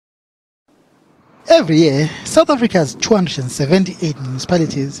Every year, South Africa's 278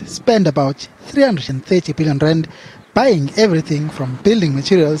 municipalities spend about 330 billion rand buying everything from building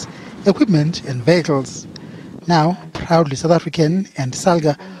materials, equipment and vehicles. Now, Proudly South African and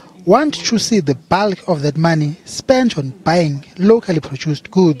SALGA want to see the bulk of that money spent on buying locally produced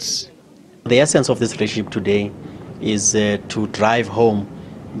goods. The essence of this relationship today is to drive home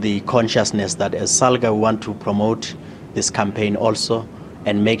the consciousness that as SALGA we want to promote this campaign also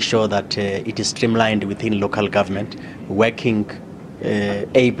and make sure that it is streamlined within local government, working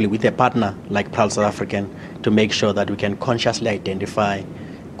ably with a partner like Proud South African to make sure that we can consciously identify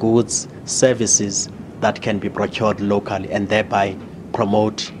goods, services that can be procured locally and thereby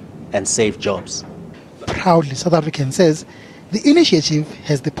promote and save jobs. Proudly South African says the initiative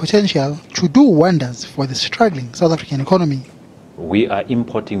has the potential to do wonders for the struggling South African economy. We are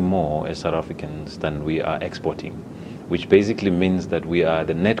importing more as South Africans than we are exporting, which basically means that we are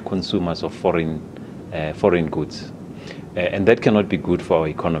the net consumers of foreign goods. And that cannot be good for our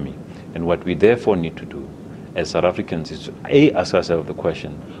economy. And what we therefore need to do as South Africans is to ask ourselves the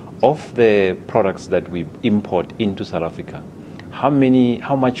question, of the products that we import into South Africa, how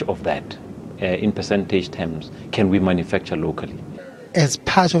much of that in percentage terms can we manufacture locally? As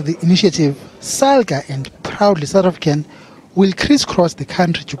part of the initiative, SALGA and Proudly South African will crisscross the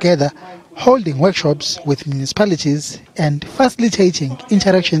country together, holding workshops with municipalities and facilitating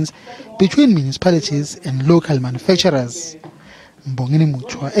interactions between municipalities and local manufacturers. Mbongini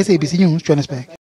Muchwa, SABC News, Johannesburg.